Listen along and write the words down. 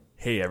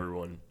Hey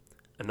everyone,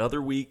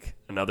 another week,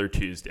 another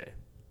Tuesday.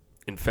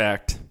 In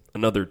fact,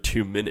 another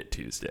 2-minute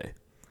Tuesday.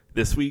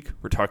 This week,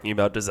 we're talking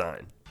about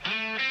design.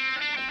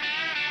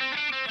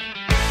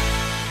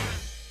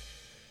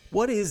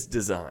 What is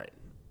design?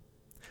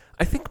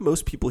 I think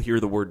most people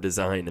hear the word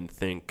design and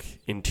think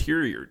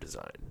interior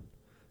design.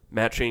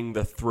 Matching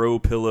the throw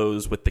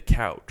pillows with the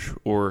couch,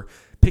 or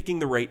picking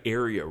the right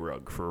area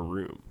rug for a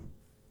room,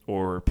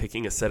 or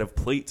picking a set of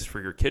plates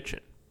for your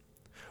kitchen,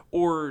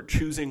 or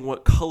choosing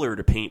what color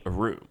to paint a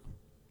room.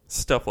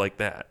 Stuff like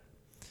that.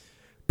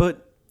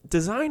 But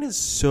design is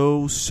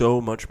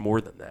so much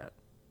more than that.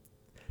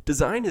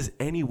 Design is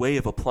any way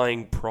of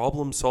applying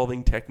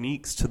problem-solving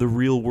techniques to the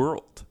real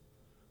world.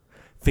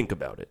 Think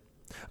about it.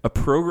 A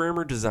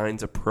programmer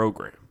designs a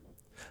program.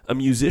 A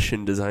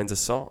musician designs a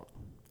song.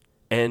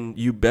 And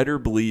you better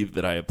believe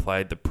that I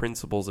applied the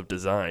principles of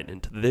design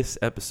into this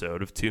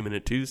episode of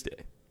 2-Minute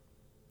Tuesday.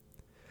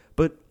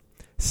 But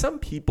some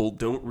people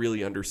don't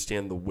really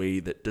understand the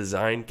way that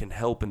design can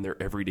help in their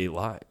everyday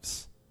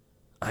lives.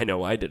 I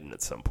know I didn't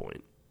at some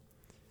point.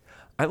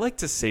 I like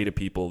to say to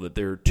people that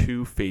there are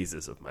two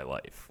phases of my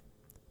life.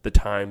 The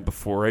time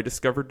before I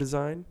discovered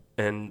design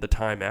and the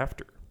time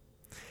after.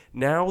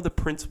 Now the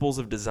principles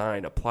of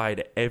design apply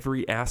to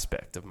every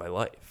aspect of my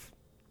life.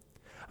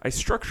 I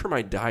structure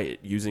my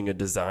diet using a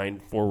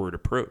design-forward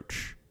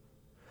approach.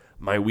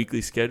 My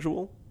weekly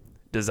schedule?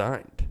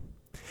 Designed.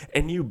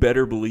 And you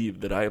better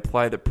believe that I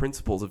apply the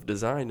principles of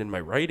design in my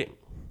writing.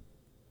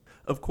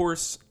 Of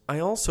course, I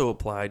also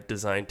applied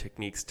design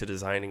techniques to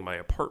designing my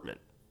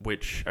apartment,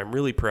 which I'm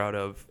really proud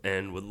of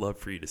and would love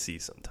for you to see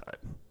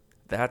sometime.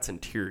 That's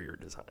interior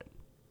design.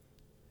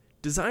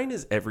 Design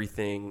is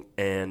everything,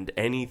 and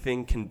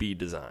anything can be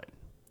design.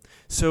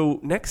 So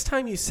next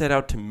time you set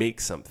out to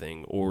make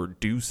something or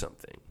do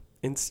something,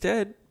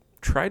 instead,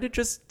 try to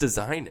just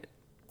design it.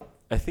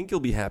 I think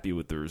you'll be happy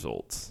with the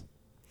results.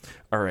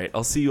 All right,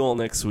 I'll see you all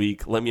next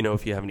week. Let me know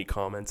if you have any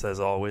comments as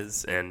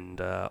always, and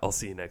I'll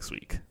see you next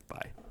week.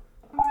 Bye.